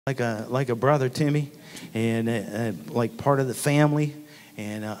like a brother to me, and like part of the family.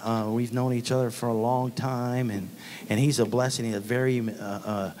 And we've known each other for a long time, and he's a blessing. He's a very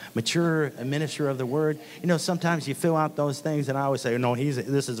mature minister of the word. You know, sometimes you fill out those things, and I always say, no,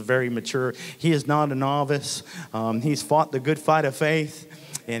 this is very mature. He is not a novice. He's fought the good fight of faith.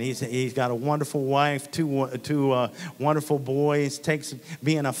 And he's got a wonderful wife, two wonderful boys, takes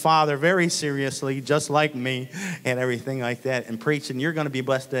being a father very seriously, just like me, and everything like that. And preaching, you're going to be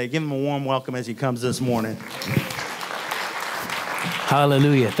blessed today. Give him a warm welcome as he comes this morning.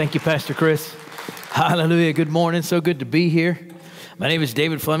 Hallelujah. Thank you, Pastor Chris. Hallelujah. Good morning. So good to be here. My name is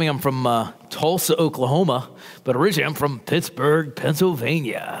David Fleming. I'm from Tulsa, Oklahoma, but originally I'm from Pittsburgh,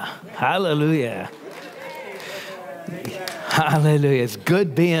 Pennsylvania. Hallelujah. Hallelujah. It's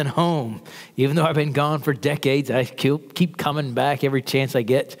good being home. Even though I've been gone for decades, I keep coming back every chance I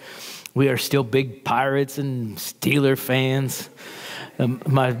get. We are still big Pirates and Steeler fans.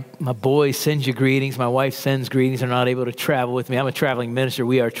 My boy sends you greetings. My wife sends greetings. They're not able to travel with me. I'm a traveling minister.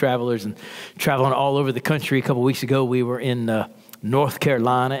 We are travelers and traveling all over the country. A couple weeks ago, we were in North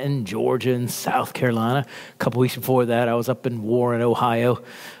Carolina and Georgia and South Carolina. A couple weeks before that, I was up in Warren, Ohio,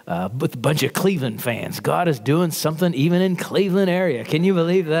 with a bunch of Cleveland fans. God is doing something even in Cleveland area. Can you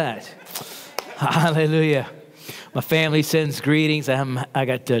believe that? Hallelujah. My family sends greetings. I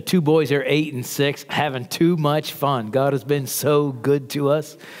got two boys. They're 8 and 6, having too much fun. God has been so good to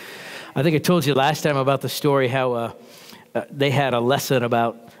us. I think I told you last time about the story how they had a lesson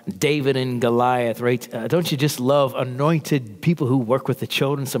about David and Goliath, right? Don't you just love anointed people who work with the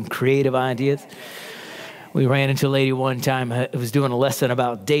children, some creative ideas? We ran into a lady one time who was doing a lesson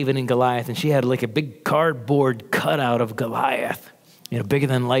about David and Goliath, and she had like a big cardboard cutout of Goliath, you know, bigger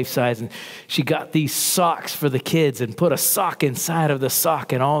than life size. And she got these socks for the kids and put a sock inside of the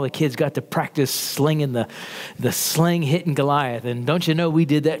sock, and all the kids got to practice slinging the sling hitting Goliath. And don't you know, we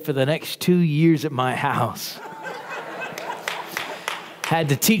did that for the next 2 years at my house. Had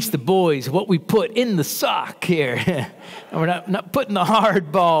to teach the boys what we put in the sock here. And we're not putting the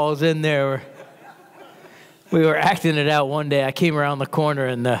hard balls in there. We were acting it out one day. I came around the corner,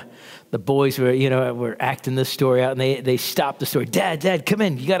 and the boys were acting this story out, and they stopped the story. Dad, come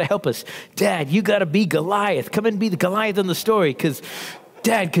in. You got to help us. Dad, you got to be Goliath. Come in and be the Goliath in the story, because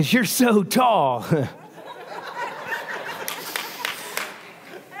you're so tall. That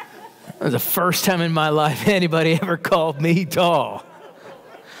was the first time in my life anybody ever called me tall.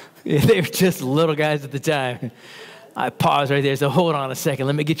 They were just little guys at the time. I paused right there. So hold on a second.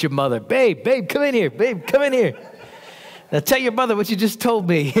 Let me get your mother. Babe, come in here. Babe, come in here. Now tell your mother what you just told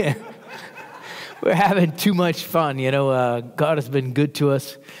me. We're having too much fun. You know, God has been good to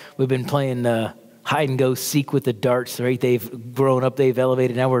us. We've been playing hide and go seek with the darts, right? They've grown up. They've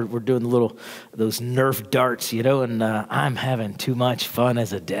elevated. Now we're doing those Nerf darts, you know, and I'm having too much fun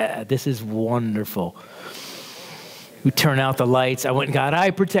as a dad. This is wonderful. We turn out the lights. I went and got eye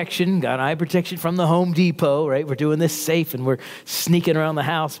protection from the Home Depot, right? We're doing this safe, and we're sneaking around the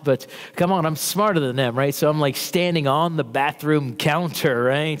house, but come on, I'm smarter than them, right? So I'm like standing on the bathroom counter,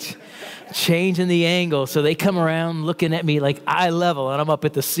 right? Changing the angle. So they come around looking at me like eye level, and I'm up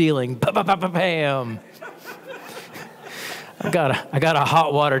at the ceiling. Bam. I got a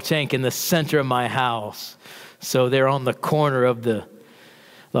hot water tank in the center of my house. So they're on the corner of the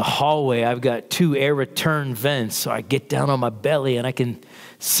hallway. I've got 2 air return vents, so I get down on my belly and I can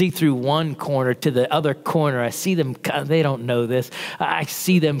see through one corner to the other corner. I see them, they don't know this. I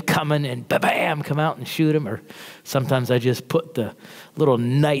see them coming and bam, come out and shoot them. Or sometimes I just put the little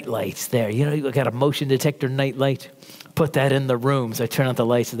night lights there. You know, you got a motion detector night light. Put that in the rooms. I turn out the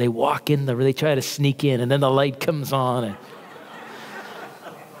lights and they walk in there. They try to sneak in, and then the light comes on and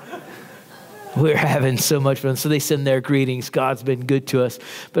we're having so much fun. So they send their greetings. God's been good to us.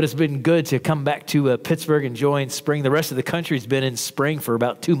 But it's been good to come back to Pittsburgh, enjoying spring. The rest of the country's been in spring for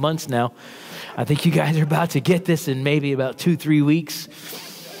about 2 months now. I think you guys are about to get this in maybe about 2-3 weeks.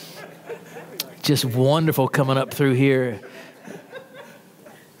 Just wonderful coming up through here.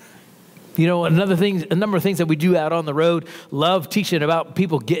 You know, a number of things that we do out on the road, love teaching about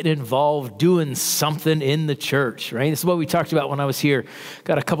people getting involved, doing something in the church, right? This is what we talked about when I was here.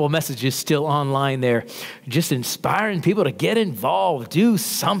 Got a couple of messages still online there. Just inspiring people to get involved, do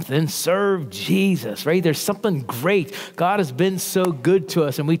something, serve Jesus, right? There's something great. God has been so good to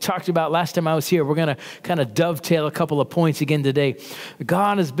us. And we talked about last time I was here, we're going to kind of dovetail a couple of points again today.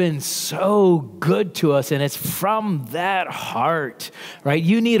 God has been so good to us, and it's from that heart, right?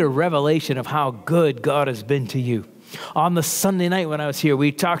 You need a revelation of how good God has been to you. On the Sunday night when I was here,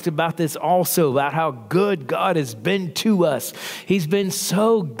 we talked about this also, about how good God has been to us. He's been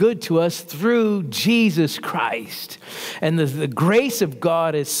so good to us through Jesus Christ. And the grace of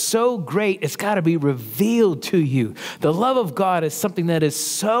God is so great, it's got to be revealed to you. The love of God is something that is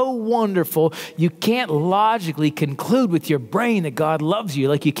so wonderful, you can't logically conclude with your brain that God loves you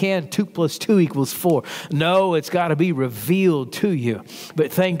like you can 2 + 2 = 4. No, it's got to be revealed to you.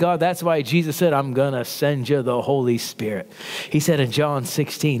 But thank God, that's why Jesus said, I'm going to send you the Holy Spirit. He said in John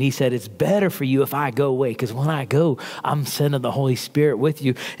 16, he said, it's better for you if I go away, because when I go, I'm sending the Holy Spirit with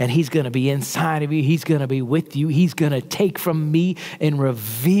you, and he's going to be inside of you. He's going to be with you. He's going to take from me and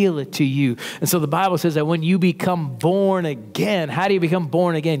reveal it to you. And so the Bible says that when you become born again, how do you become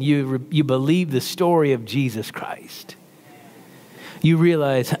born again? You believe the story of Jesus Christ. You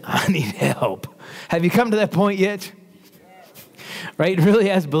realize, I need help. Have you come to that point yet? Right? Really,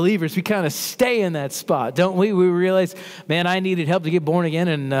 as believers, we kind of stay in that spot, don't we? We realize, man, I needed help to get born again,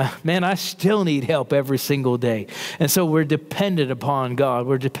 and man, I still need help every single day. And so we're dependent upon God.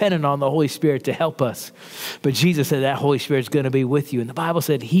 We're dependent on the Holy Spirit to help us. But Jesus said that Holy Spirit's going to be with you. And the Bible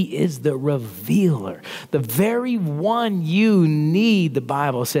said he is the revealer. The very one you need, the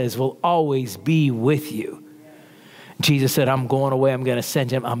Bible says, will always be with you. Jesus said, I'm going away. I'm going to send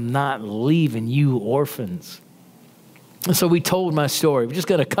him. I'm not leaving you orphans. And so we told my story. We're just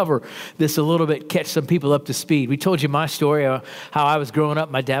going to cover this a little bit, catch some people up to speed. We told you my story, how I was growing up.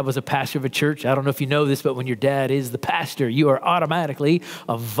 My dad was a pastor of a church. I don't know if you know this, but when your dad is the pastor, you are automatically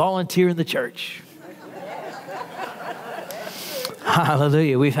a volunteer in the church.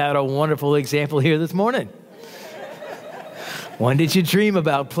 Hallelujah. We've had a wonderful example here this morning. When did you dream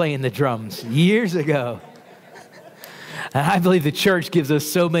about playing the drums? Years ago. And I believe the church gives us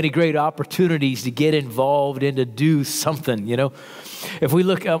so many great opportunities to get involved and to do something, you know. If we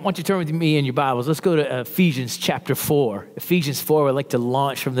look, I want you to turn with me in your Bibles. Let's go to Ephesians chapter 4. Ephesians 4, I'd like to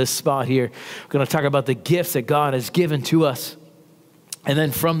launch from this spot here. We're going to talk about the gifts that God has given to us. And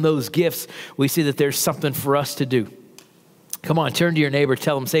then from those gifts, we see that there's something for us to do. Come on, turn to your neighbor,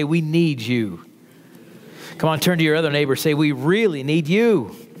 tell them, say, we need you. Come on, turn to your other neighbor, say, we really need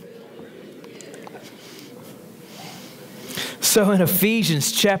you. So in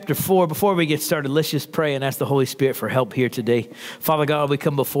Ephesians chapter 4, before we get started, let's just pray and ask the Holy Spirit for help here today. Father God, we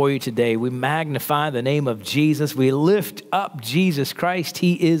come before you today. We magnify the name of Jesus. We lift up Jesus Christ.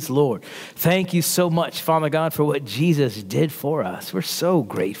 He is Lord. Thank you so much, Father God, for what Jesus did for us. We're so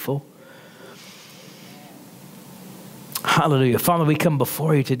grateful. Hallelujah. Father, we come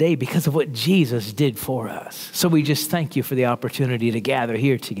before you today because of what Jesus did for us. So we just thank you for the opportunity to gather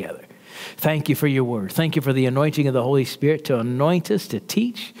here together. Thank you for your word. Thank you for the anointing of the Holy Spirit to anoint us, to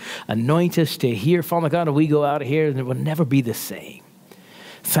teach, anoint us to hear. Father God, we go out of here and it will never be the same.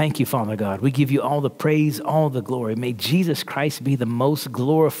 Thank you, Father God. We give you all the praise, all the glory. May Jesus Christ be the most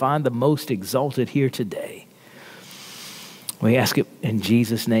glorified, the most exalted here today. We ask it in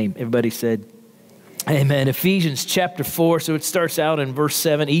Jesus' name. Everybody said, amen. Ephesians chapter 4, so it starts out in verse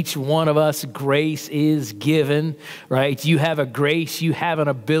 7. Each one of us, grace is given, right? You have a grace, you have an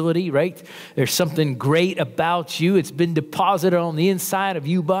ability, right? There's something great about you. It's been deposited on the inside of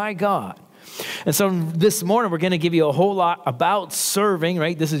you by God. And so this morning, we're going to give you a whole lot about serving,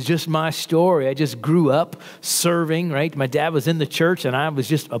 right? This is just my story. I just grew up serving, right? My dad was in the church and I was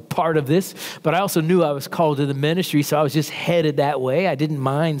just a part of this, but I also knew I was called to the ministry, so I was just headed that way. I didn't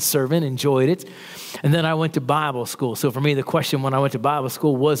mind serving, enjoyed it. And then I went to Bible school. So for me, the question when I went to Bible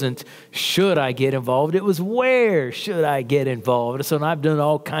school wasn't, should I get involved? It was, where should I get involved? So I've done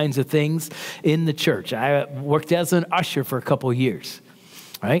all kinds of things in the church. I worked as an usher for a couple of years.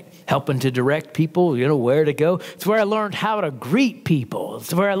 Right? Helping to direct people, you know, where to go. It's where I learned how to greet people.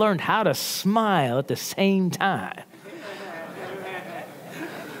 It's where I learned how to smile at the same time.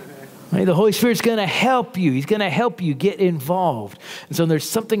 Right? The Holy Spirit's going to help you. He's going to help you get involved. And so there's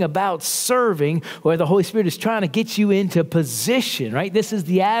something about serving where the Holy Spirit is trying to get you into position, right? This is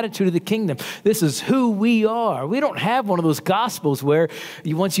the attitude of the kingdom. This is who we are. We don't have one of those gospels where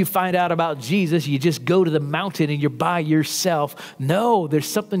once you find out about Jesus, you just go to the mountain and you're by yourself. No, there's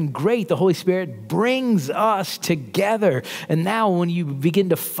something great. The Holy Spirit brings us together. And now when you begin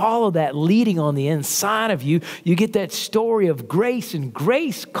to follow that leading on the inside of you, you get that story of grace, and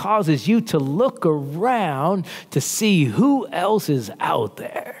grace causes you to look around to see who else is out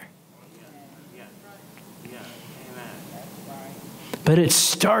there. But it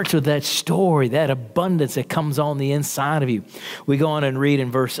starts with that story, that abundance that comes on the inside of you. We go on and read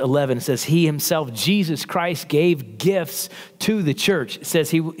in verse 11. It says, he himself, Jesus Christ, gave gifts to the church. It says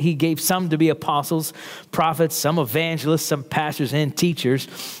he gave some to be apostles, prophets, some evangelists, some pastors and teachers.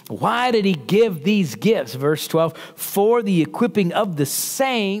 Why did he give these gifts? Verse 12, for the equipping of the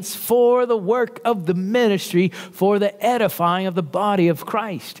saints, for the work of the ministry, for the edifying of the body of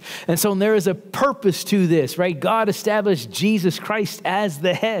Christ. And so there is a purpose to this, right? God established Jesus Christ as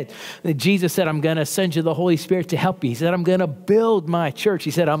the head. Jesus said, I'm going to send you the Holy Spirit to help you. He said, I'm going to build my church.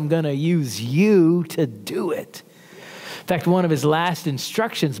 He said, I'm going to use you to do it. In fact, one of his last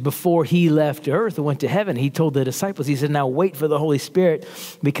instructions before he left earth and went to heaven, he told the disciples, he said, now wait for the Holy Spirit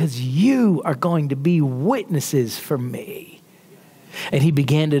because you are going to be witnesses for me. And he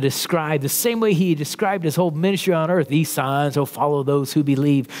began to describe the same way he described his whole ministry on earth. These signs will follow those who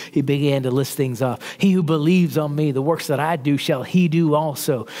believe. He began to list things off. He who believes on me, the works that I do shall he do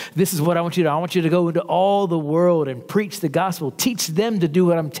also. This is what I want you to do. I want you to go into all the world and preach the gospel. Teach them to do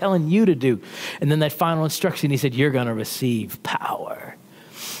what I'm telling you to do. And then that final instruction, he said, you're going to receive power.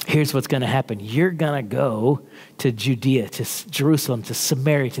 Here's what's going to happen. You're going to go to Judea, to Jerusalem, to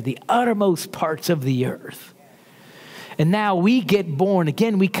Samaria, to the uttermost parts of the earth. And now we get born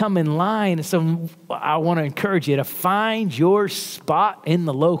again. We come in line. And so I want to encourage you to find your spot in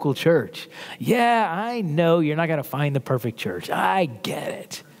the local church. Yeah, I know you're not going to find the perfect church. I get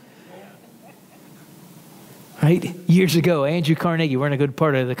it. Right? Years ago, Andrew Carnegie, we're in a good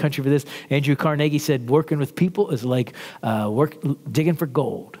part of the country for this. Andrew Carnegie said, working with people is like digging for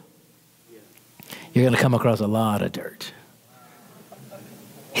gold. You're going to come across a lot of dirt.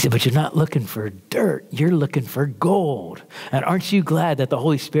 He said, but you're not looking for dirt. You're looking for gold. And aren't you glad that the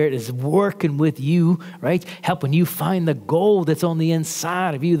Holy Spirit is working with you, right? Helping you find the gold that's on the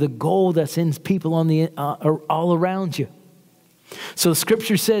inside of you, the gold that's in people on the all around you. So the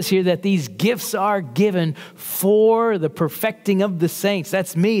scripture says here that these gifts are given for the perfecting of the saints.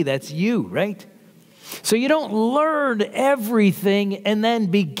 That's me. That's you, right? So you don't learn everything and then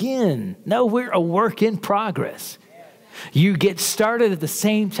begin. No, we're a work in progress. You get started at the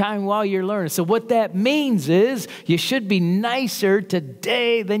same time while you're learning. So what that means is you should be nicer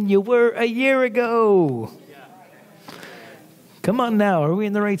today than you were a year ago. Come on now, are we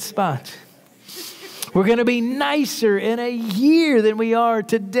in the right spot? We're going to be nicer in a year than we are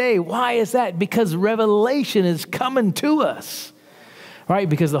today. Why is that? Because revelation is coming to us. Right?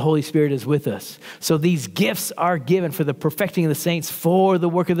 Because the Holy Spirit is with us. So these gifts are given for the perfecting of the saints, for the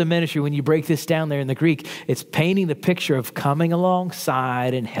work of the ministry. When you break this down there in the Greek, it's painting the picture of coming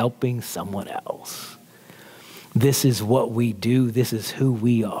alongside and helping someone else. This is what we do. This is who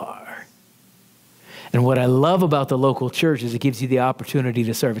we are. And what I love about the local church is it gives you the opportunity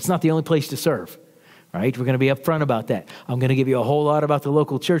to serve. It's not the only place to serve. Right? We're going to be upfront about that. I'm going to give you a whole lot about the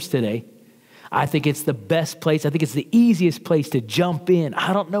local church today. I think it's the best place. I think it's the easiest place to jump in.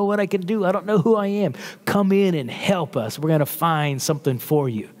 I don't know what I can do. I don't know who I am. Come in and help us. We're going to find something for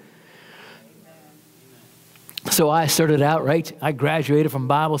you. So I started out, right? I graduated from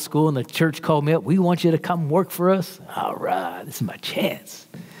Bible school and the church called me up. We want you to come work for us. All right, this is my chance.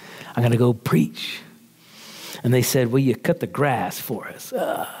 I'm going to go preach. And they said, will you cut the grass for us?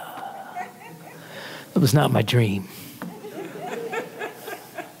 That was not my dream.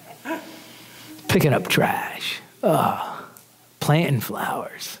 Picking up trash, planting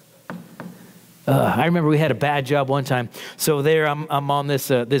flowers. I remember we had a bad job one time. So there I'm on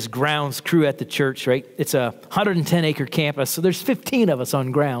this grounds crew at the church, right? It's a 110-acre campus, so there's 15 of us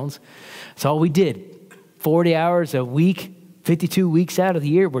on grounds. That's all we did. 40 hours a week, 52 weeks out of the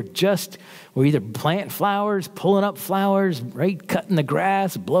year, we're either planting flowers, pulling up flowers, right? Cutting the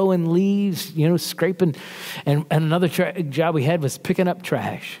grass, blowing leaves, scraping. And another job we had was picking up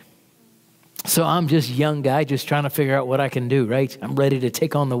trash. So I'm just a young guy just trying to figure out what I can do, right? I'm ready to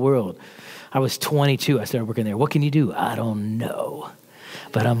take on the world. I was 22. I started working there. What can you do? I don't know,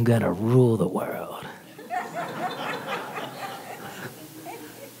 but I'm going to rule the world.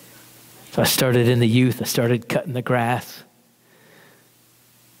 So I started in the youth. I started cutting the grass.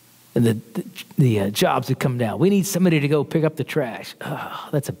 And the jobs would come down. We need somebody to go pick up the trash. Oh,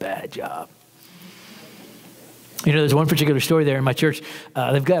 that's a bad job. There's one particular story there in my church.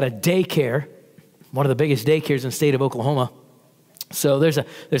 They've got a daycare, one of the biggest daycares in the state of Oklahoma. So there's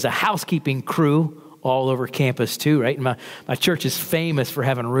a housekeeping crew all over campus too, right? And my church is famous for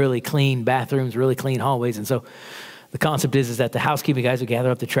having really clean bathrooms, really clean hallways. And so the concept is that the housekeeping guys would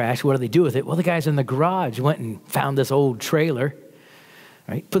gather up the trash. What do they do with it? Well, the guys in the garage went and found this old trailer,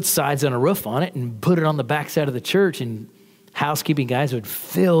 right? Put sides and a roof on it and put it on the backside of the church. And housekeeping guys would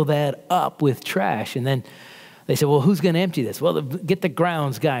fill that up with trash. And then They said, well, who's going to empty this? Well, get the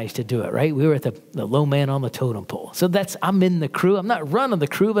grounds guys to do it, right? We were at the low man on the totem pole. So I'm in the crew. I'm not running the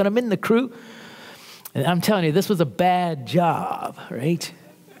crew, but I'm in the crew. And I'm telling you, this was a bad job, right?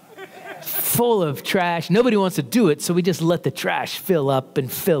 Full of trash. Nobody wants to do it, so we just let the trash fill up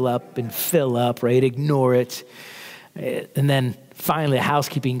and fill up and fill up, right? Ignore it. And then finally, the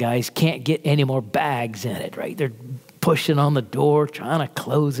housekeeping guys can't get any more bags in it, right? They're pushing on the door, trying to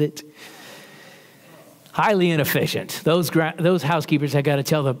close it. Highly inefficient. Those housekeepers, I got to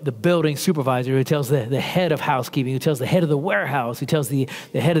tell the building supervisor, who tells the head of housekeeping, who tells the head of the warehouse, who tells the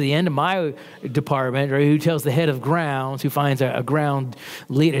head of the end of my department, or who tells the head of grounds, who finds a ground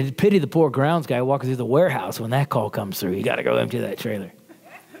leader. Pity the poor grounds guy walking through the warehouse when that call comes through. You got to go empty that trailer.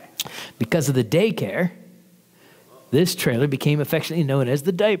 Because of the daycare, this trailer became affectionately known as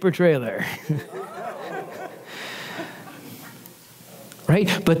the diaper trailer.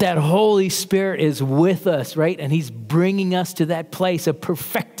 Right? But that Holy Spirit is with us, right? And he's bringing us to that place of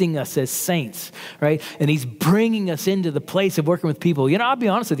perfecting us as saints, right? And he's bringing us into the place of working with people. You know, I'll be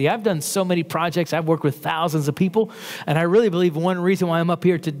honest with you. I've done so many projects. I've worked with thousands of people. And I really believe one reason why I'm up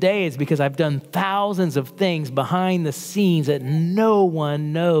here today is because I've done thousands of things behind the scenes that no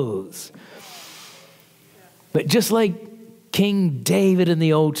one knows. But just like King David in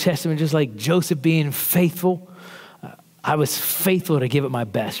the Old Testament, just like Joseph being faithful, I was faithful to give it my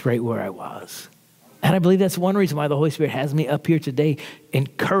best right where I was. And I believe that's one reason why the Holy Spirit has me up here today,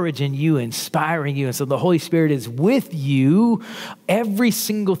 encouraging you, inspiring you. And so the Holy Spirit is with you every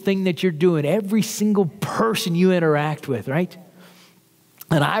single thing that you're doing, every single person you interact with, right?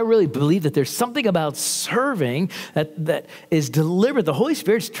 And I really believe that there's something about serving that is deliberate. The Holy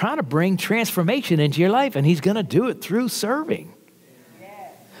Spirit's trying to bring transformation into your life, and he's going to do it through serving.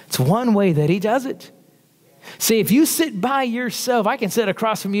 It's one way that he does it. See, if you sit by yourself, I can sit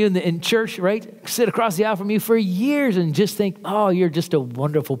across from you in church, right? Sit across the aisle from you for years and just think, oh, you're just a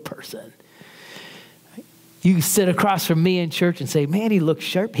wonderful person. You sit across from me in church and say, man, he looks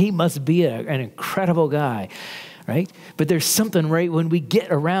sharp. He must be an incredible guy, right? But there's something, right, when we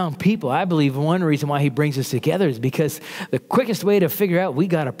get around people, I believe one reason why he brings us together is because the quickest way to figure out we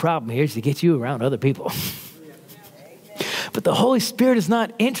got a problem here is to get you around other people. But the Holy Spirit is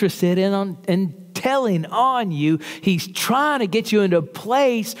not interested in telling on you. He's trying to get you into a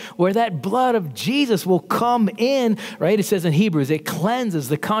place where that blood of Jesus will come in, right? It says in Hebrews, it cleanses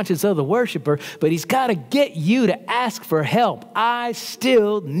the conscience of the worshiper, but he's got to get you to ask for help. I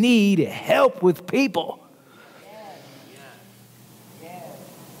still need help with people.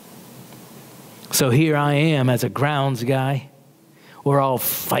 So here I am as a grounds guy. We're all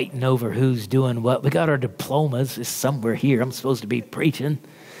fighting over who's doing what. We got our diplomas. It's somewhere here. I'm supposed to be preaching.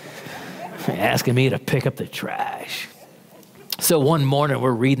 Asking me to pick up the trash. So one morning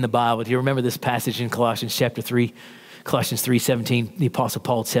we're reading the Bible. Do you remember this passage in Colossians chapter 3? Colossians 3:17, the Apostle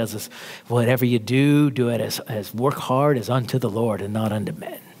Paul tells us, whatever you do it as work hard as unto the Lord and not unto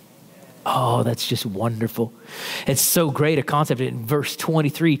men. Oh, that's just wonderful. It's so great a concept. In verse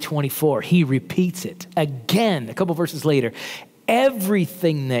 23, 24, he repeats it again a couple verses later.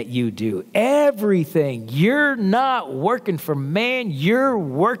 Everything that you do, everything, you're not working for man, you're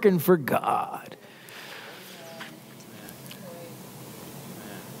working for God.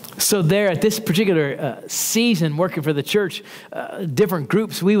 So there at this particular season working for the church, different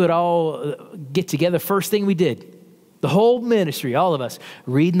groups, we would all get together. First thing we did, the whole ministry, all of us,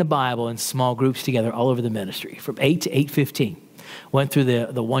 reading the Bible in small groups together all over the ministry from 8 to 8:15. Went through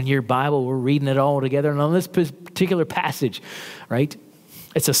the one-year Bible. We're reading it all together. And on this particular passage, right,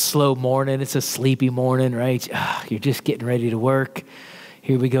 it's a slow morning. It's a sleepy morning, right? You're just getting ready to work.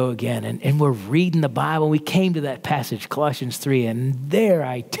 Here we go again. And we're reading the Bible. We came to that passage, Colossians 3. And there,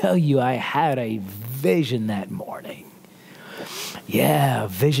 I tell you, I had a vision that morning. Yeah, a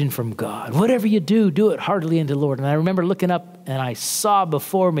vision from God. Whatever you do it heartily unto the Lord. And I remember looking up and I saw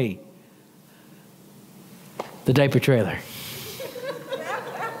before me the diaper trailer.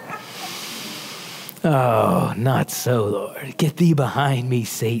 Oh, not so, Lord. Get thee behind me,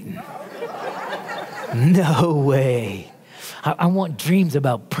 Satan. No way. I want dreams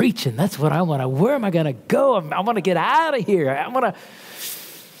about preaching. That's what I want. Where am I going to go? I want to get out of here. I want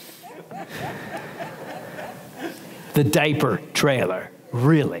to... The diaper trailer,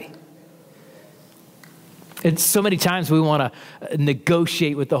 really. It's so many times we want to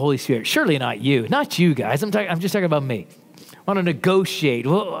negotiate with the Holy Spirit. Surely not you. Not you guys. I'm just talking about me. I want to negotiate.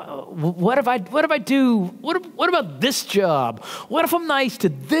 What if I do? What about this job? What if I'm nice to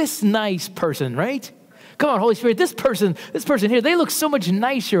this nice person, right? Come on, Holy Spirit, this person here, they look so much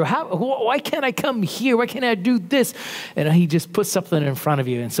nicer. Why can't I come here? Why can't I do this? And he just puts something in front of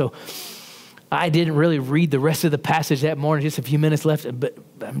you. And so I didn't really read the rest of the passage that morning, just a few minutes left, but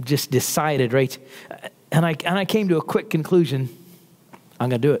I'm just decided, right? And I came to a quick conclusion. I'm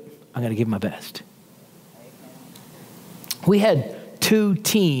going to do it. I'm going to give my best. We had 2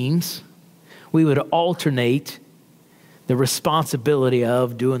 teams. We would alternate the responsibility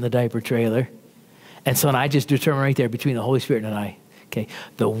of doing the diaper trailer. And so I just determined right there between the Holy Spirit and I, okay,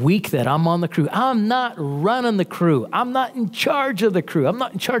 the week that I'm on the crew, I'm not running the crew. I'm not in charge of the crew. I'm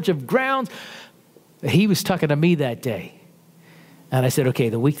not in charge of grounds. He was talking to me that day. And I said, okay,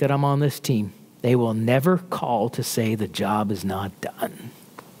 the week that I'm on this team, they will never call to say the job is not done.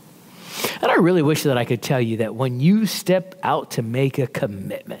 And I really wish that I could tell you that when you step out to make a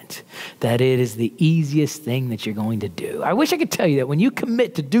commitment, that it is the easiest thing that you're going to do. I wish I could tell you that when you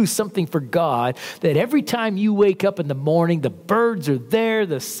commit to do something for God, that every time you wake up in the morning, the birds are there,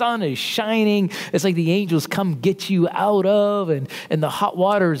 the sun is shining. It's like the angels come get you out of, and the hot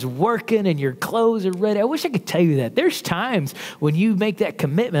water is working and your clothes are ready. I wish I could tell you that. There's times when you make that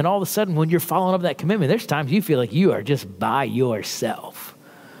commitment, all of a sudden when you're following up that commitment, there's times you feel like you are just by yourself.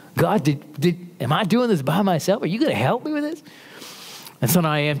 God, am I doing this by myself? Are you going to help me with this? And so now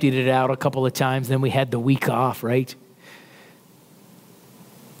I emptied it out a couple of times. Then we had the week off, right?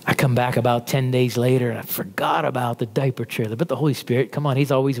 I come back about 10 days later and I forgot about the diaper trailer. But the Holy Spirit, come on, he's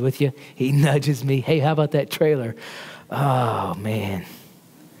always with you. He nudges me. Hey, how about that trailer? Oh, man.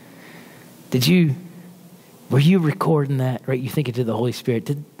 Were you recording that, right? You thinking to the Holy Spirit,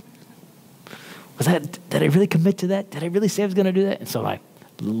 did I really commit to that? Did I really say I was going to do that? And so I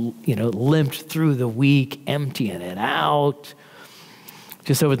limped through the week, emptying it out.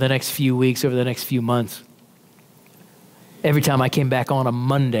 Just over the next few weeks, over the next few months, every time I came back on a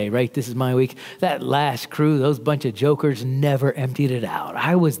Monday, right, this is my week, that last crew, those bunch of jokers never emptied it out.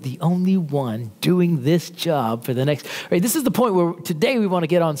 I was the only one doing this job for the next, right, this is the point where today we want to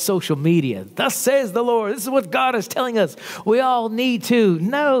get on social media. Thus says the Lord. This is what God is telling us. We all need to.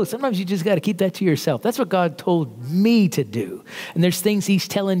 No, sometimes you just got to keep that to yourself. That's what God told me to do. And there's things he's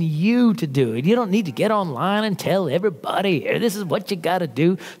telling you to do. And you don't need to get online and tell everybody, this is what you got to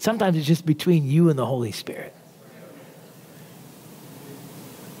do. Sometimes it's just between you and the Holy Spirit.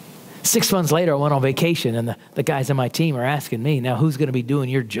 6 months later, I went on vacation, and the guys on my team are asking me, now who's going to be doing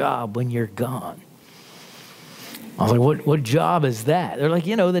your job when you're gone? I was like, what job is that? They're like,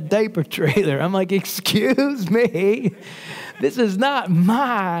 the diaper trailer. I'm like, excuse me, this is not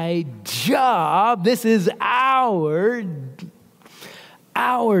my job. This is our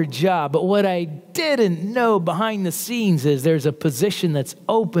job. But what I didn't know behind the scenes is there's a position that's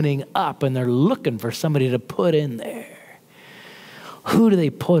opening up, and they're looking for somebody to put in there. Who do they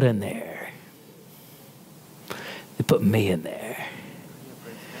put in there? They put me in there.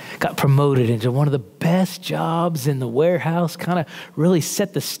 Got promoted into one of the best jobs in the warehouse, kind of really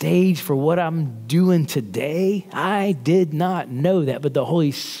set the stage for what I'm doing today. I did not know that, but the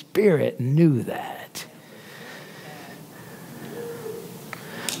Holy Spirit knew that.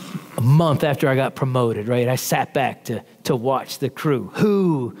 A month after I got promoted, right, I sat back to watch the crew.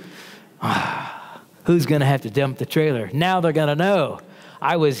 Who's going to have to dump the trailer? Now they're going to know.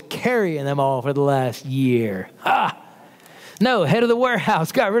 I was carrying them all for the last year. No, head of the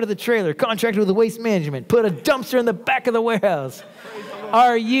warehouse got rid of the trailer, contracted with the waste management, put a dumpster in the back of the warehouse.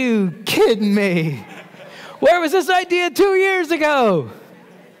 Are you kidding me? Where was this idea 2 years ago?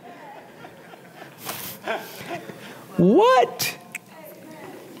 What?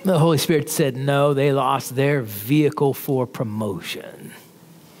 The Holy Spirit said no, they lost their vehicle for promotion.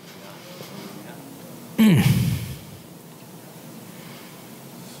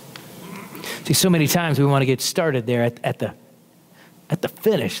 See, so many times we want to get started there at the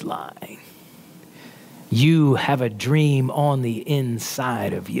finish line. You have a dream on the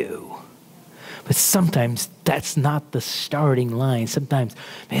inside of you. But sometimes that's not the starting line. Sometimes,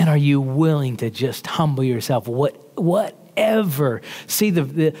 man, are you willing to just humble yourself? Whatever. See,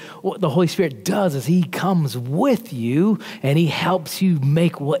 what the Holy Spirit does is he comes with you and he helps you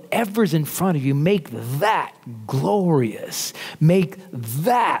make whatever's in front of you, make that glorious, make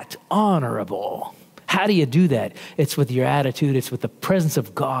that honorable. How do you do that? It's with your attitude. It's with the presence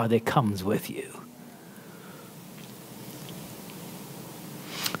of God that comes with you.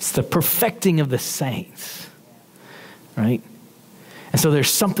 It's the perfecting of the saints, right? And so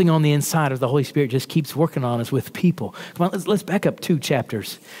there's something on the inside of the Holy Spirit just keeps working on us with people. Come on, let's back up 2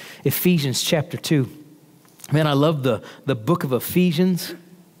 chapters. Ephesians chapter 2. Man, I love the book of Ephesians.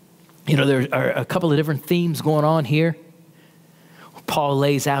 There are a couple of different themes going on here. Paul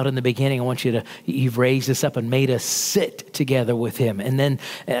lays out in the beginning, you've raised us up and made us sit together with him. And then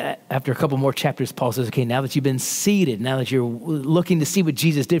after a couple more chapters, Paul says, okay, now that you've been seated, now that you're looking to see what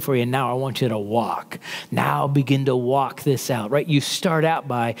Jesus did for you, now I want you to walk. Now begin to walk this out, right? You start out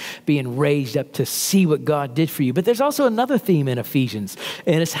by being raised up to see what God did for you. But there's also another theme in Ephesians,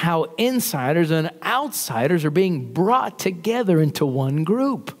 and it's how insiders and outsiders are being brought together into one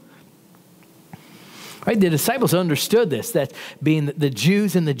group. Right? The disciples understood this, that being the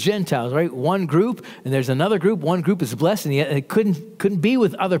Jews and the Gentiles, right? One group, and there's another group. One group is blessed, and yet it couldn't be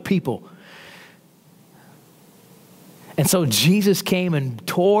with other people. And so Jesus came and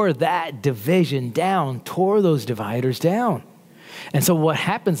tore that division down, tore those dividers down. And so what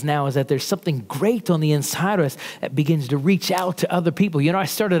happens now is that there's something great on the inside of us that begins to reach out to other people. You know, I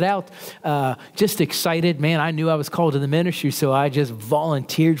started out just excited. Man, I knew I was called to the ministry, so I just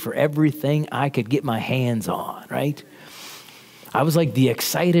volunteered for everything I could get my hands on, right? I was like the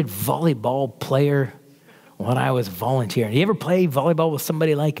excited volleyball player when I was volunteering. You ever play volleyball with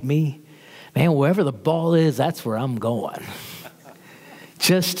somebody like me? Man, wherever the ball is, that's where I'm going.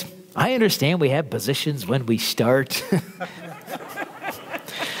 I understand we have positions when we start.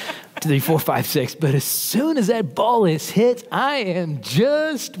 3, 4, 5, 6. But as soon as that ball is hit, I am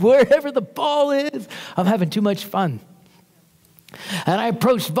just wherever the ball is. I'm having too much fun. And I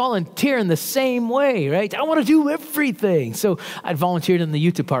approached volunteering the same way, right? I want to do everything. So I volunteered in the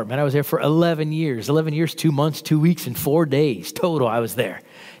youth department. I was there for 11 years. 11 years, 2 months, 2 weeks, and 4 days total. I was there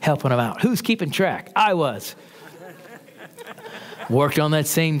helping them out. Who's keeping track? I was. Worked on that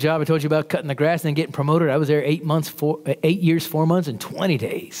same job I told you about, cutting the grass and then getting promoted. I was there 8 years, 4 months, and 20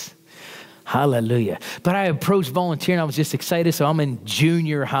 days. Hallelujah. But I approached volunteering. I was just excited. So I'm in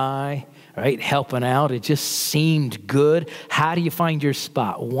junior high, right, helping out. It just seemed good. How do you find your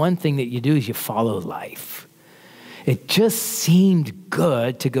spot? One thing that you do is you follow life. It just seemed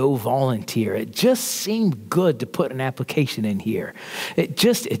good to go volunteer. It just seemed good to put an application in here. It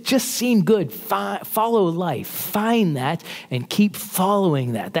just seemed good. Follow life. Find that and keep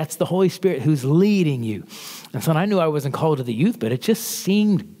following that. That's the Holy Spirit who's leading you. And so I knew I wasn't called to the youth, but it just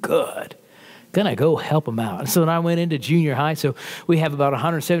seemed good. Gonna go help them out. And so then I went into junior high. So we have about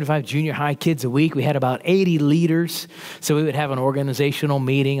 175 junior high kids a week. We had about 80 leaders. So we would have an organizational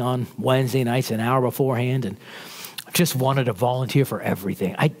meeting on Wednesday nights, an hour beforehand, and just wanted to volunteer for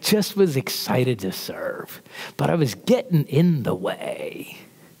everything. I just was excited to serve, but I was getting in the way.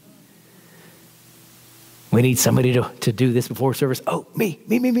 We need somebody to do this before service. Oh, me.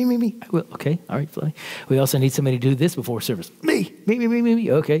 I will. Okay, all right, Fleming. We also need somebody to do this before service. Me.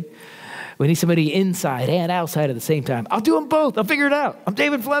 Okay. We need somebody inside and outside at the same time. I'll do them both. I'll figure it out. I'm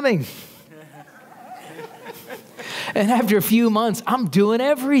David Fleming. And after a few months, I'm doing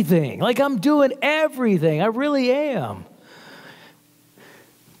everything. I really am.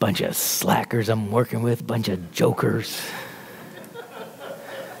 Bunch of slackers I'm working with, bunch of jokers.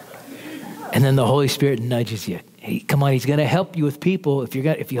 And then the Holy Spirit nudges you. Hey, come on, he's going to help you with people. If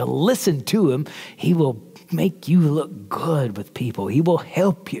you listen to him, he will make you look good with people. He will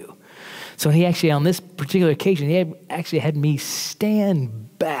help you. So he actually, on this particular occasion, he actually had me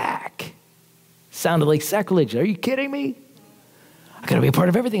stand back. Sounded like sacrilege. Are you kidding me? I got to be a part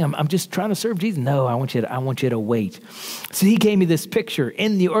of everything. I'm just trying to serve Jesus. No, I want you to wait. So he gave me this picture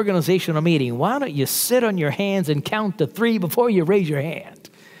in the organizational meeting. Why don't you sit on your hands and count to 3 before you raise your hand?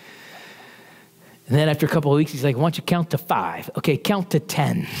 And then after a couple of weeks, he's like, why don't you count to 5? Okay, count to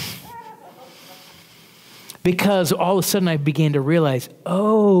 10. Because all of a sudden I began to realize,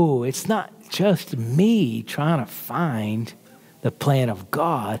 oh, it's not just me trying to find the plan of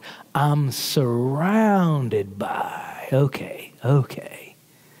God. I'm surrounded by. Okay.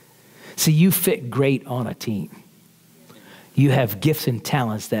 So you fit great on a team. You have gifts and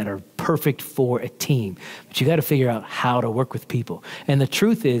talents that are perfect for a team. But you got to figure out how to work with people. And the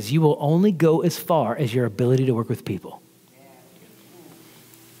truth is, you will only go as far as your ability to work with people.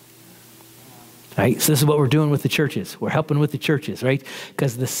 Right? So this is what we're doing with the churches. We're helping with the churches, right?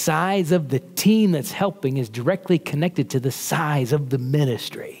 Because the size of the team that's helping is directly connected to the size of the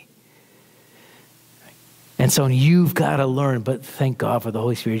ministry. And so you've got to learn, but thank God for the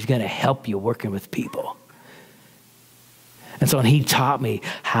Holy Spirit. He's going to help you working with people. And so he taught me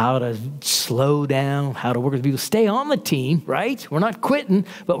how to slow down, how to work with people, stay on the team, right? We're not quitting,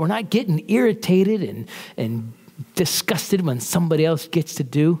 but we're not getting irritated and disgusted when somebody else gets to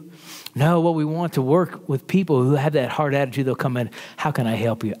do. No, what we want to work with people who have that hard attitude. They'll come in, how can I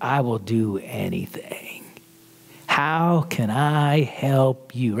help you? I will do anything. How can I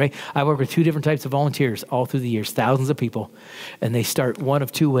help you, right? I work with 2 different types of volunteers all through the years, thousands of people, and they start one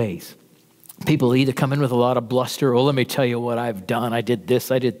of 2 ways. People either come in with a lot of bluster, oh, let me tell you what I've done. I did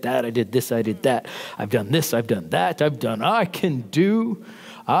this, I did that, I did this, I did that. I've done this, I've done that, I can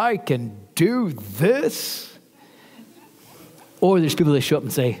do this. Or there's people that show up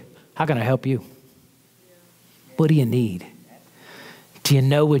and say, how can I help you? What do you need? Do you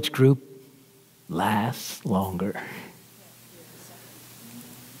know which group lasts longer?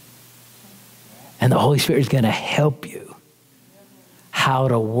 And the Holy Spirit is going to help you how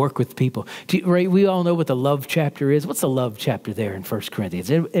to work with people. Right? We all know what the love chapter is. What's the love chapter there in 1 Corinthians?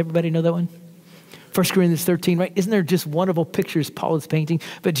 Everybody know that one? 1 Corinthians 13, right? Isn't there just wonderful pictures Paul is painting?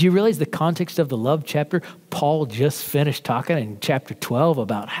 But do you realize the context of the love chapter? Paul just finished talking in chapter 12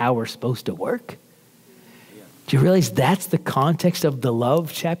 about how we're supposed to work. Do you realize that's the context of the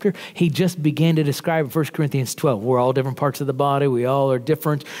love chapter? He just began to describe 1 Corinthians 12. We're all different parts of the body. We all are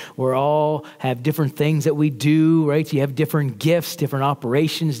different. We all have different things that we do, right? You have different gifts, different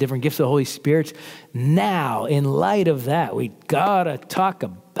operations, different gifts of the Holy Spirit. Now, in light of that, we got to talk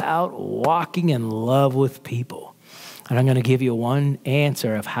about walking in love with people. And I'm going to give you one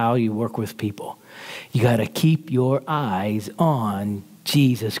answer of how you work with people. You got to keep your eyes on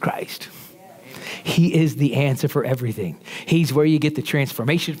Jesus Christ. He is the answer for everything. He's where you get the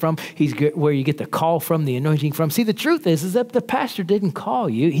transformation from. He's where you get the call from, the anointing from. See, the truth is that the pastor didn't call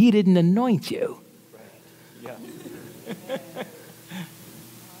you. He didn't anoint you. Right. Yeah.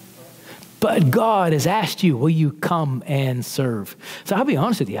 But God has asked you, will you come and serve? So I'll be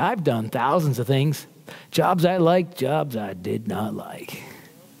honest with you. I've done thousands of things. Jobs I liked, jobs I did not like.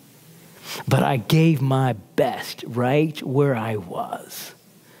 But I gave my best right where I was.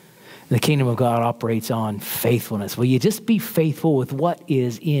 The kingdom of God operates on faithfulness. Will you just be faithful with what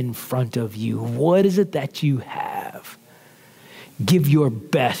is in front of you? What is it that you have? Give your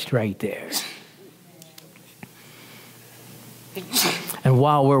best right there. And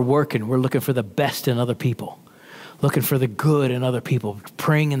while we're working, we're looking for the best in other people, looking for the good in other people,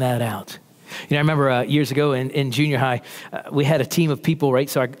 praying that out. You know, I remember years ago in junior high, we had a team of people, right?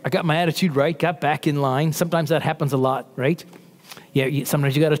 So I got my attitude right, got back in line. Sometimes that happens a lot, right? Yeah,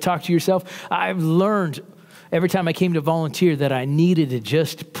 sometimes you got to talk to yourself. I've learned every time I came to volunteer that I needed to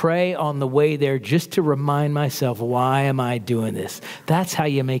just pray on the way there just to remind myself, why am I doing this? That's how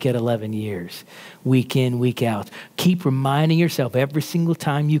you make it 11 years, week in, week out. Keep reminding yourself every single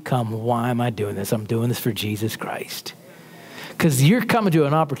time you come, why am I doing this? I'm doing this for Jesus Christ. Because you're coming to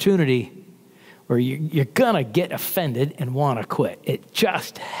an opportunity where you're going to get offended and want to quit. It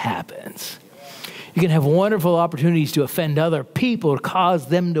just happens. You can have wonderful opportunities to offend other people, to cause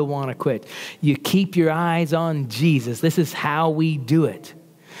them to want to quit. You keep your eyes on Jesus. This is how we do it.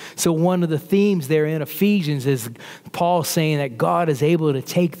 So one of the themes there in Ephesians is Paul saying that God is able to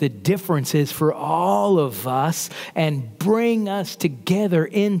take the differences for all of us and bring us together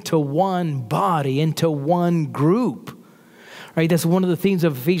into one body, into one group. Right? That's one of the themes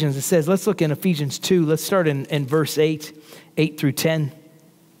of Ephesians. It says, let's look in Ephesians 2. Let's start in verse 8 through 10.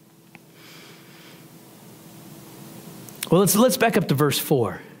 Well, let's back up to verse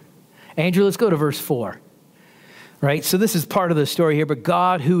 4. Andrew, let's go to verse 4. Right? So this is part of the story here. But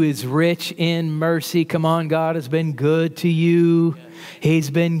God, who is rich in mercy, come on, God has been good to you. He's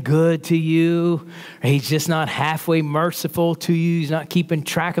been good to you. He's just not halfway merciful to you. He's not keeping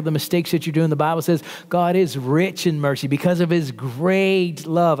track of the mistakes that you're doing. The Bible says God is rich in mercy because of his great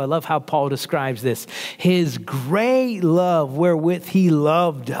love. I love how Paul describes this. His great love wherewith he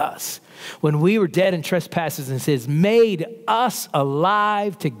loved us. When we were dead in trespasses and sins, made us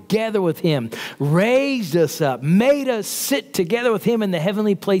alive together with him, raised us up, made us sit together with him in the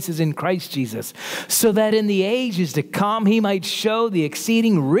heavenly places in Christ Jesus, so that in the ages to come he might show the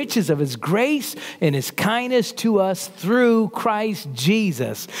exceeding riches of his grace and his kindness to us through Christ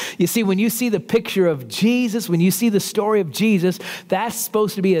Jesus. You see, when you see the picture of Jesus, when you see the story of Jesus, that's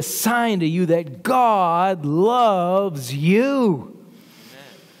supposed to be a sign to you that God loves you.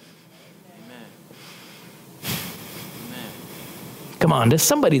 Come on, does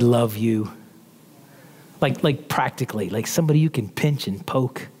somebody love you? Like practically, like somebody you can pinch and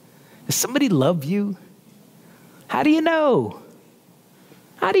poke. Does somebody love you? How do you know?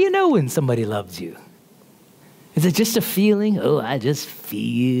 How do you know when somebody loves you? Is it just a feeling? Oh, I just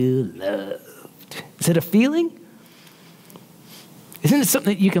feel loved. Is it a feeling? Isn't it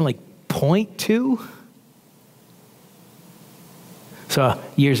something that you can like point to? So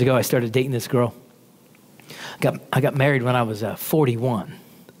years ago, I started dating this girl. I got married when I was 41.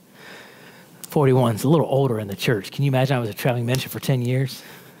 41 is a little older in the church. Can you imagine I was a traveling minister for 10 years?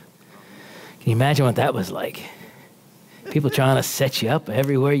 Can you imagine what that was like? People trying to set you up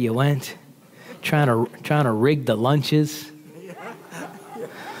everywhere you went, trying to rig the lunches.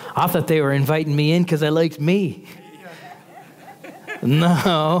 I thought they were inviting me in because I liked me.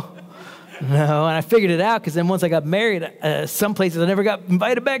 No. And I figured it out because then once I got married, some places I never got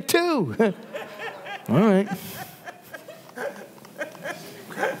invited back to. All right.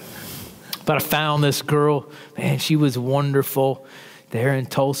 But I found this girl. Man, she was wonderful there in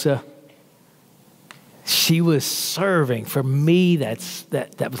Tulsa. She was serving. For me, that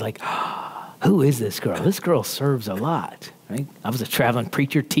was like, oh, who is this girl? This girl serves a lot. Right? I was a traveling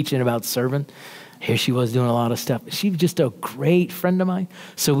preacher teaching about serving. Here she was doing a lot of stuff. She was just a great friend of mine.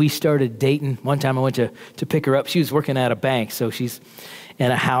 So we started dating. One time I went to pick her up. She was working at a bank. So she's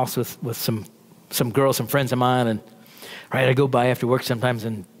in a house with some girls, some friends of mine. And right, I go by after work sometimes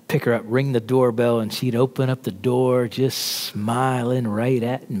and pick her up, ring the doorbell, and she'd open up the door just smiling right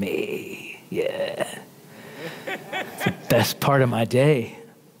at me. Yeah. It's the best part of my day.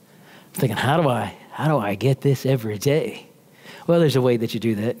 I'm thinking, how do I get this every day? Well, there's a way that you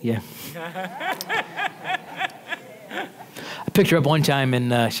do that, yeah. I picked her up one time,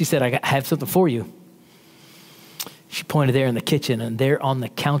 and she said, I have something for you. She pointed there in the kitchen, and there on the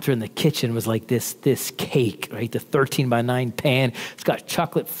counter in the kitchen was like this cake, right? The 13 by 9 pan. It's got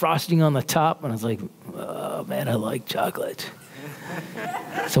chocolate frosting on the top. And I was like, oh, man, I like chocolate.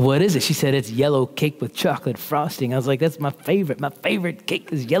 So what is it? She said, it's yellow cake with chocolate frosting. I was like, that's my favorite. My favorite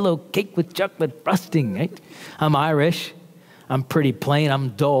cake is yellow cake with chocolate frosting, right? I'm Irish. I'm pretty plain.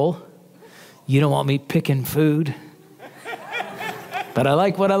 I'm dull. You don't want me picking food. But I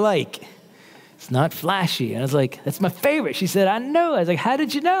like what I like. It's not flashy. And I was like, that's my favorite. She said, I know. I was like, how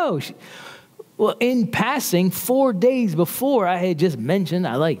did you know? Well, in passing, 4 days before, I had just mentioned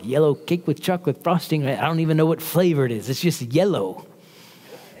I like yellow cake with chocolate frosting. I don't even know what flavor it is. It's just yellow.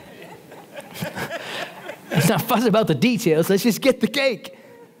 Let's not fuss about the details. Let's just get the cake.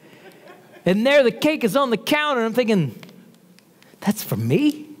 And there the cake is on the counter. I'm thinking, that's for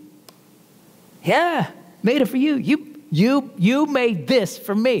me? Yeah, made it for you. You made this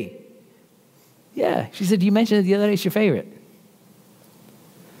for me. Yeah. She said, you mentioned it the other day, it's your favorite.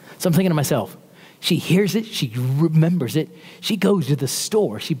 So I'm thinking to myself, she hears it, she remembers it, she goes to the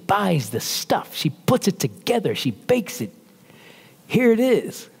store, she buys the stuff, she puts it together, she bakes it. Here it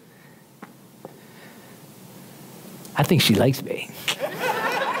is. I think she likes me.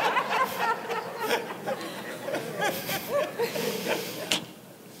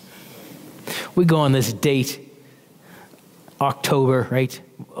 We go on this date, October, right?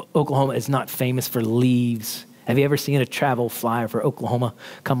 Oklahoma is not famous for leaves. Have you ever seen a travel flyer for Oklahoma?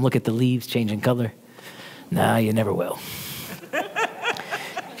 Come look at the leaves changing color. Nah, you never will.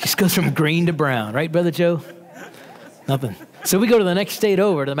 Just goes from green to brown, right, Brother Joe? Nothing. So we go to the next state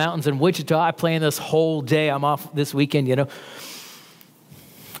over, to the mountains in Wichita. I plan this whole day. I'm off this weekend, you know.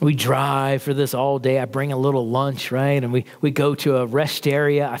 We drive for this all day. I bring a little lunch, right? And we go to a rest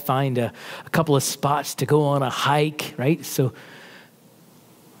area. I find a couple of spots to go on a hike, right? So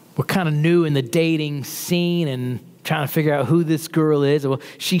we're kind of new in the dating scene and trying to figure out who this girl is. Well,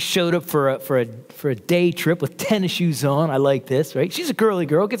 she showed up for a day trip with tennis shoes on. I like this, right? She's a girly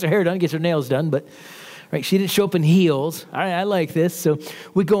girl, gets her hair done, gets her nails done, but right, she didn't show up in heels. All right, I like this. So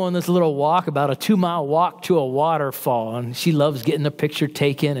we go on this little walk, about a 2-mile walk to a waterfall, and she loves getting the picture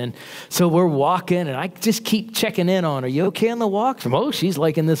taken. And so we're walking, and I just keep checking in on her. You okay on the walk? Oh, she's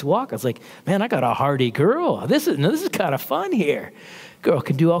liking this walk. I was like, man, I got a hardy girl. This is kind of fun here. Girl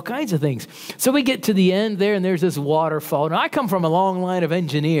can do all kinds of things. So we get to the end there, and there's this waterfall. Now, I come from a long line of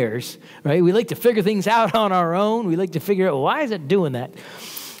engineers, right? We like to figure things out on our own. We like to figure out, why is it doing that?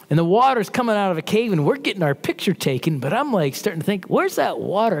 And the water's coming out of a cave, and we're getting our picture taken, but I'm like starting to think, where's that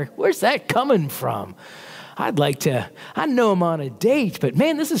water? Where's that coming from? I know I'm on a date, but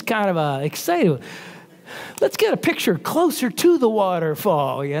man, this is kind of exciting. Let's get a picture closer to the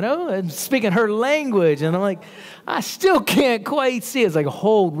waterfall, you know, and speaking her language. And I'm like, I still can't quite see it. It's like,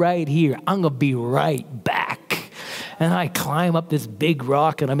 hold right here. I'm going to be right back. And I climb up this big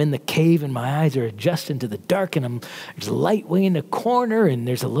rock, and I'm in the cave, and my eyes are adjusting to the dark, and there's light way in the corner, and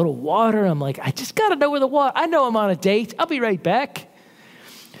there's a little water. I'm like, I just got to know where the water, I know I'm on a date. I'll be right back.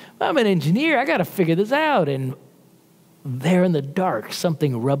 I'm an engineer. I got to figure this out. And there in the dark,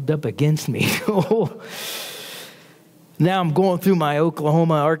 something rubbed up against me. Now I'm going through my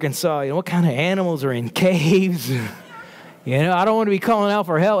Oklahoma, Arkansas. You know, what kind of animals are in caves? You know, I don't want to be calling out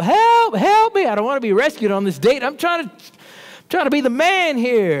for help. Help me. I don't want to be rescued on this date. I'm trying to be the man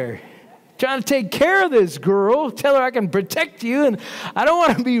here. Trying to take care of this girl. Tell her I can protect you, and I don't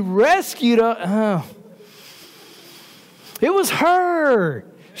want to be rescued. It was her.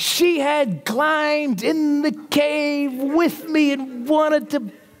 She had climbed in the cave with me and wanted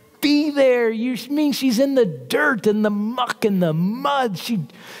to be there. You mean she's in the dirt and the muck and the mud. She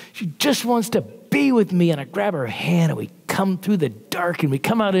just wants to be with me. And I grab her hand and we come through the dark and we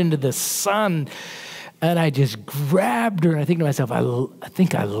come out into the sun. And I just grabbed her and I think to myself, I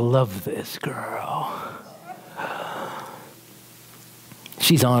think I love this girl.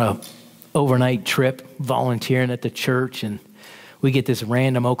 She's on a overnight trip volunteering at the church, and we get this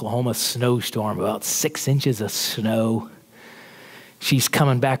random Oklahoma snowstorm, about 6 inches of snow. She's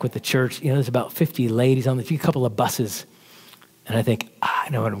coming back with the church. There's about 50 ladies on a couple of buses. And I think, I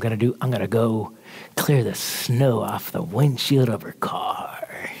know what I'm going to do. I'm going to go clear the snow off the windshield of her car.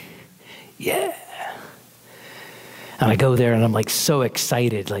 Yeah. And I go there and I'm like so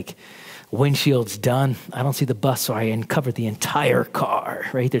excited, like windshield's done. I don't see the bus, so I uncovered the entire car,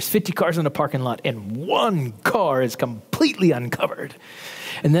 right? There's 50 cars in the parking lot and one car is completely uncovered.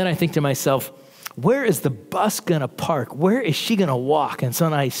 And then I think to myself, where is the bus going to park? Where is she going to walk? And so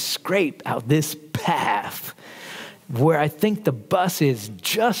then I scrape out this path where I think the bus is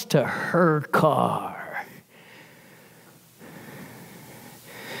just to her car.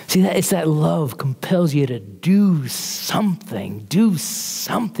 See, it's that love compels you to do something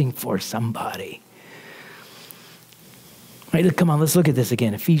for somebody. Right, come on, let's look at this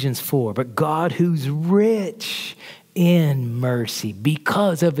again. Ephesians 4. But God, who's rich in mercy,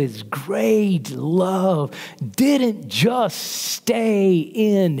 because of his great love, didn't just stay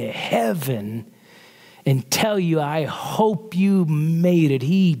in heaven and tell you, I hope you made it.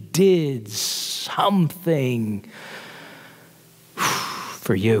 He did something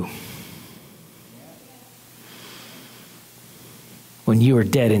for you. When you were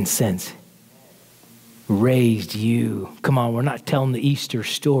dead in sins, raised you. Come on, we're not telling the Easter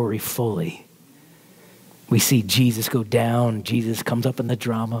story fully. We see Jesus go down, Jesus comes up in the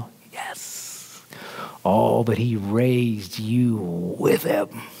drama. Yes. Oh, but he raised you with him.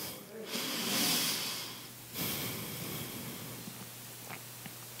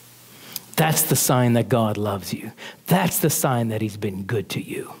 That's the sign that God loves you. That's the sign that he's been good to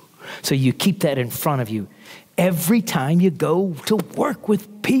you. So you keep that in front of you. Every time you go to work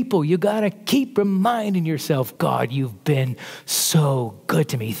with people, you got to keep reminding yourself, God, you've been so good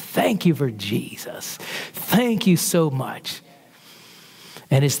to me. Thank you for Jesus. Thank you so much.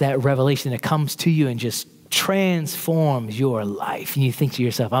 And it's that revelation that comes to you and just transforms your life. And you think to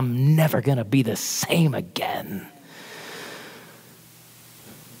yourself, I'm never going to be the same again.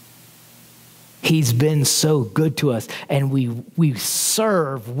 He's been so good to us, and we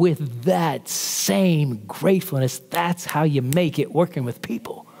serve with that same gratefulness. That's how you make it working with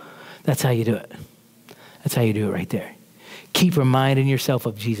people. That's how you do it. That's how you do it right there. Keep reminding yourself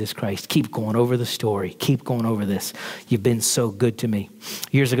of Jesus Christ. Keep going over the story. Keep going over this. You've been so good to me.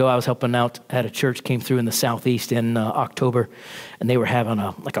 Years ago, I was helping out at a church, came through in the Southeast in October, and they were having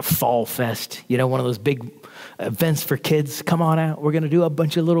a fall fest, one of those big events for kids. Come on out. We're going to do a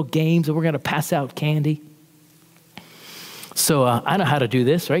bunch of little games, and we're going to pass out candy. So I know how to do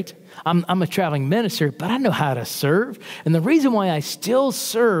this, right? I'm a traveling minister, but I know how to serve. And the reason why I still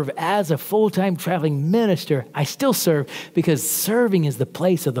serve as a full-time traveling minister, I still serve because serving is the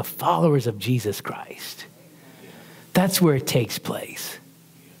place of the followers of Jesus Christ. That's where it takes place.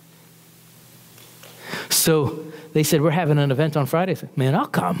 So they said, we're having an event on Friday. I said, man, I'll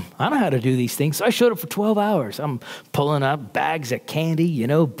come. I know how to do these things. So I showed up for 12 hours. I'm pulling out bags of candy,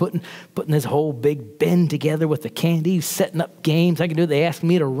 putting this whole big bin together with the candy, setting up games. I can do it. They asked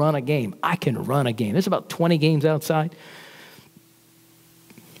me to run a game. I can run a game. There's about 20 games outside.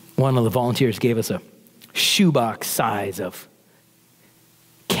 One of the volunteers gave us a shoebox size of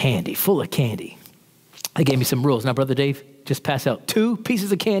candy, full of candy. They gave me some rules. Now, Brother Dave, just pass out 2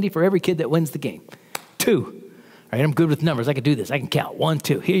 pieces of candy for every kid that wins the game. 2. All right, I'm good with numbers. I can do this. I can count. 1,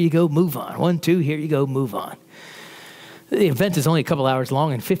 2. Here you go, move on. 1, 2. Here you go, move on. The event is only a couple hours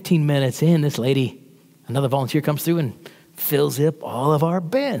long, and 15 minutes in, this lady, another volunteer comes through and fills up all of our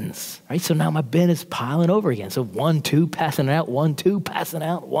bins. Right, so now my bin is piling over again. So 1, 2, passing it out. 1, 2, passing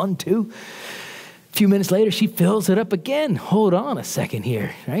out. 1, 2. A few minutes later, she fills it up again. Hold on a second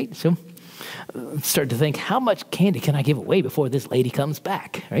here, right? So start to think, how much candy can I give away before this lady comes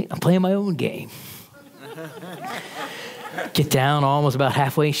back? Right, I'm playing my own game. Get down almost about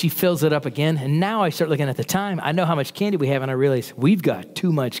halfway. She fills it up again. And now I start looking at the time. I know how much candy we have, and I realize we've got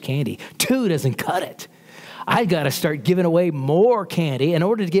too much candy. 2 doesn't cut it. I got to start giving away more candy in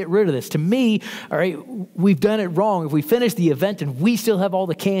order to get rid of this. To me, all right, we've done it wrong. If we finish the event and we still have all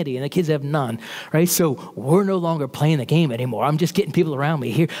the candy and the kids have none, right? So we're no longer playing the game anymore. I'm just getting people around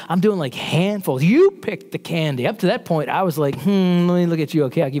me here. I'm doing like handfuls. You pick the candy. Up to that point, I was like, let me look at you.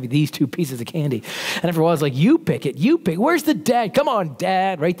 Okay, I'll give you these 2 pieces of candy. And after a while, I was like, you pick it. You pick. Where's the dad? Come on,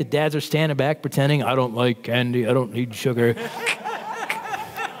 Dad, right? The dads are standing back pretending, I don't like candy. I don't need sugar.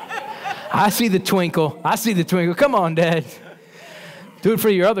 I see the twinkle. Come on, Dad. Do it for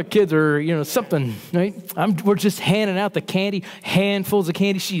your other kids or, something, right? We're just handing out the candy, handfuls of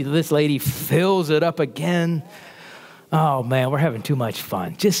candy. This lady fills it up again. Oh, man, we're having too much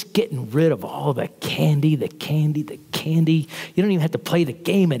fun. Just getting rid of all the candy. You don't even have to play the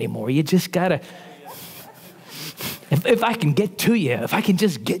game anymore. You just got to, if I can get to you, if I can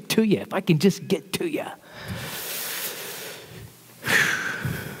just get to you.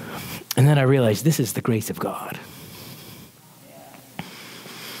 And then I realized this is the grace of God.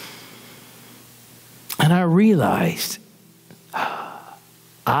 And I realized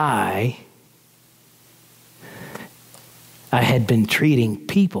I had been treating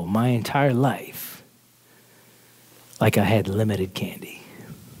people my entire life like I had limited candy.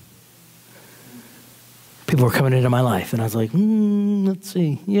 People were coming into my life, and I was like, let's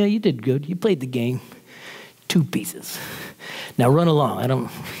see. Yeah, you did good. You played the game. 2 pieces. Now run along.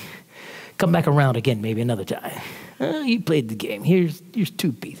 Come back around again maybe another time. You played the game. Here's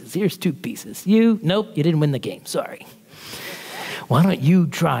 2 pieces. Here's 2 pieces. Nope, you didn't win the game. Sorry. Why don't you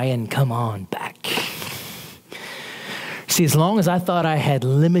try and come on back? See, as long as I thought I had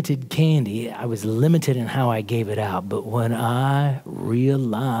limited candy, I was limited in how I gave it out. But when I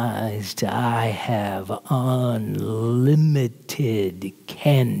realized I have unlimited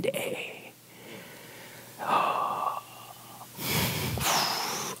candy,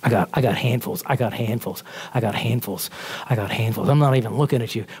 I got handfuls. I'm not even looking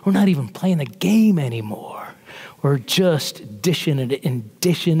at you. We're not even playing the game anymore. We're just dishing it and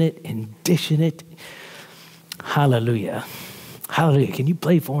dishing it and dishing it. Hallelujah. Hallelujah. Can you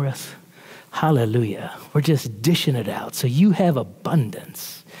play for us? Hallelujah. We're just dishing it out. So you have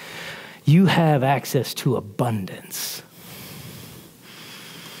abundance. You have access to abundance.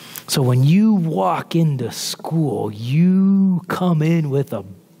 So when you walk into school, you come in with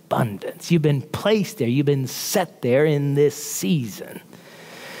abundance. You've been placed there. You've been set there in this season.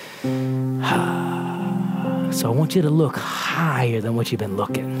 So I want you to look higher than what you've been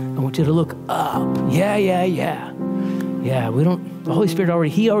looking. I want you to look up. Yeah. Yeah, the Holy Spirit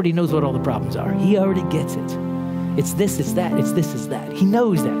he already knows what all the problems are. He already gets it. It's this, it's that, it's this, it's that. He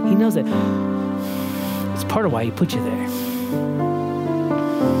knows that. It's part of why he put you there.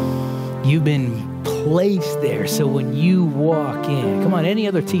 You've been placed there. So when you walk in, come on, any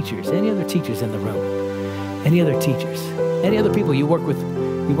other teachers in the room? Any other teachers? Any other people you work with?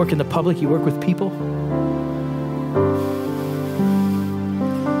 You work in the public, you work with people?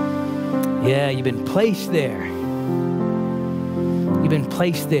 Yeah, you've been placed there.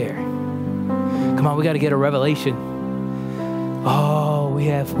 Come on, we got to get a revelation. Oh, we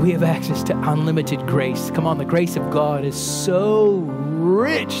have access to unlimited grace. Come on, the grace of God is so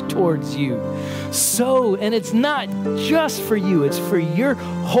rich towards you. And it's not just for you, it's for your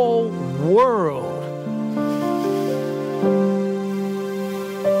whole world.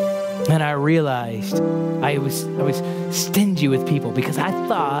 And I realized I was stingy with people because I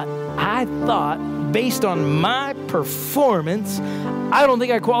thought based on my performance, I don't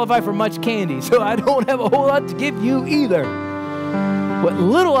think I qualify for much candy, so I don't have a whole lot to give you either. What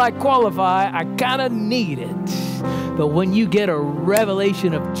little I qualify, I kind of need it. But when you get a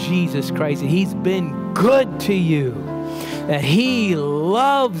revelation of Jesus Christ, and he's been good to you, that he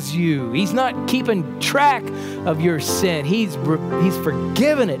loves you. He's not keeping track of your sin. He's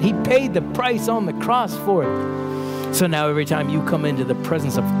forgiven it. He paid the price on the cross for it. So now every time you come into the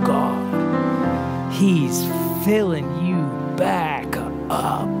presence of God, he's filling you back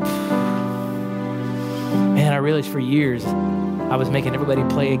up. Man, I realized for years I was making everybody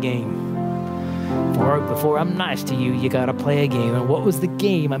play a game. Before I'm nice to you, you got to play a game. And what was the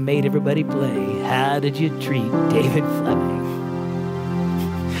game I made everybody play? How did you treat David Fleming?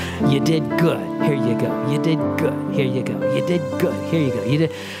 You did good. Here you go. You did good. Here you go. You did good. Here you go. You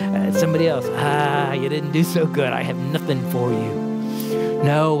did. Somebody else. You didn't do so good. I have nothing for you.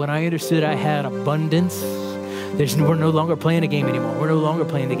 No, when I understood I had abundance, we're no longer playing a game anymore. We're no longer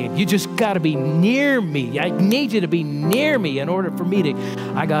playing the game. You just got to be near me. I need you to be near me in order for me to.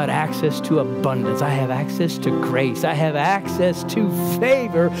 I got access to abundance. I have access to grace. I have access to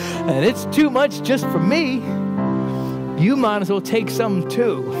favor. And it's too much just for me. You might as well take some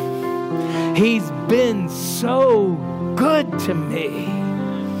too. He's been so good to me.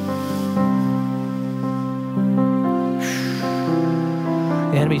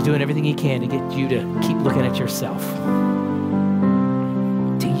 The enemy's doing everything he can to get you to keep looking at yourself.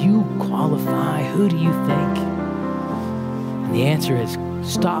 Do you qualify? Who do you think? And the answer is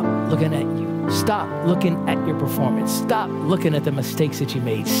stop looking at you. Stop looking at your performance. Stop looking at the mistakes that you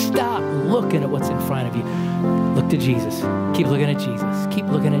made. Stop looking at what's in front of you. Look to Jesus. Keep looking at Jesus. Keep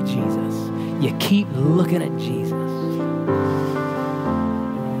looking at Jesus. You keep looking at Jesus.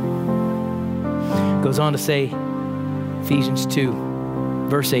 Goes on to say, Ephesians 2,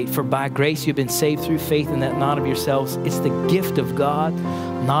 verse 8, for by grace you've been saved through faith, and that not of yourselves. It's the gift of God,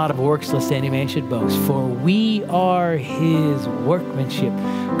 not of works, lest any man should boast. For we are his workmanship,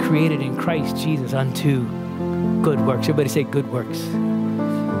 created in Christ Jesus unto good works. Everybody say good works,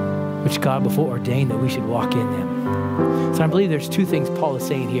 which God before ordained that we should walk in them. So I believe there's two things Paul is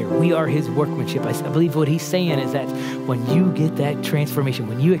saying here. We are his workmanship. I believe what he's saying is that when you get that transformation,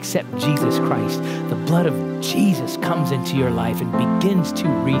 when you accept Jesus Christ, the blood of Jesus comes into your life and begins to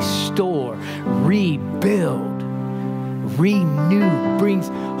restore, rebuild, renew, brings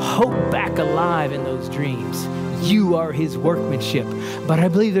hope back alive in those dreams. You are his workmanship. But I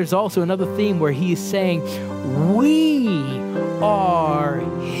believe there's also another theme where he is saying, we are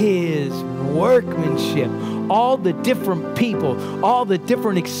his workmanship. All the different people, all the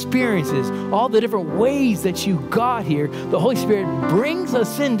different experiences, all the different ways that you got here, the Holy Spirit brings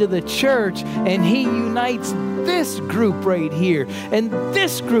us into the church and he unites this group right here. And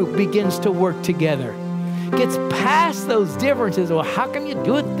this group begins to work together. Gets past those differences. Well, how come you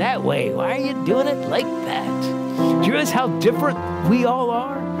do it that way? Why are you doing it like that? Do you realize how different we all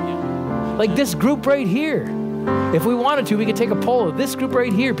are? Like this group right here. If we wanted to, we could take a poll of this group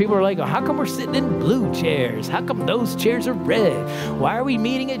right here. People are like, oh, how come we're sitting in blue chairs? How come those chairs are red? Why are we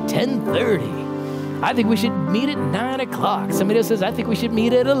meeting at 10:30? I think we should meet at 9 o'clock. Somebody else says, I think we should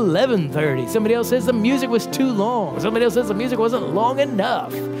meet at 11:30. Somebody else says the music was too long. Somebody else says the music wasn't long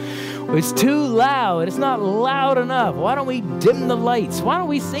enough. It's too loud. It's not loud enough. Why don't we dim the lights? Why don't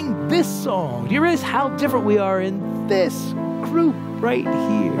we sing this song? Do you realize how different we are in this group right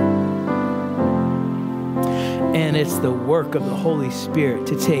here? And it's the work of the Holy Spirit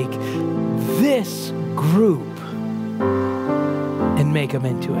to take this group and make them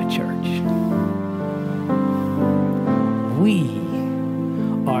into a church. We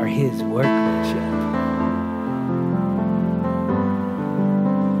are his workmanship.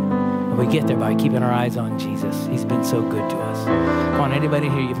 And we get there by keeping our eyes on Jesus. He's been so good to us. Come on, anybody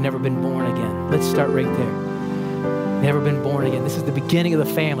here, you've never been born again. Let's start right there. Never been born again. This is the beginning of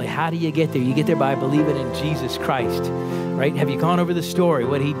the family. How do you get there? You get there by believing in Jesus Christ, right? Have you gone over the story?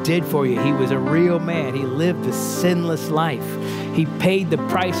 What he did for you? He was a real man. He lived a sinless life. He paid the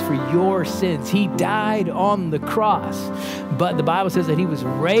price for your sins. He died on the cross. But the Bible says that he was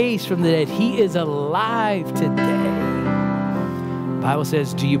raised from the dead. He is alive today. The Bible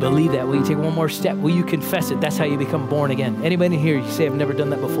says, do you believe that? Will you take one more step? Will you confess it? That's how you become born again. Anybody here, you say, I've never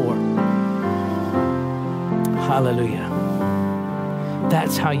done that before. Hallelujah.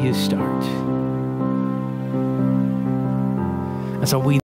 That's how you start. And so we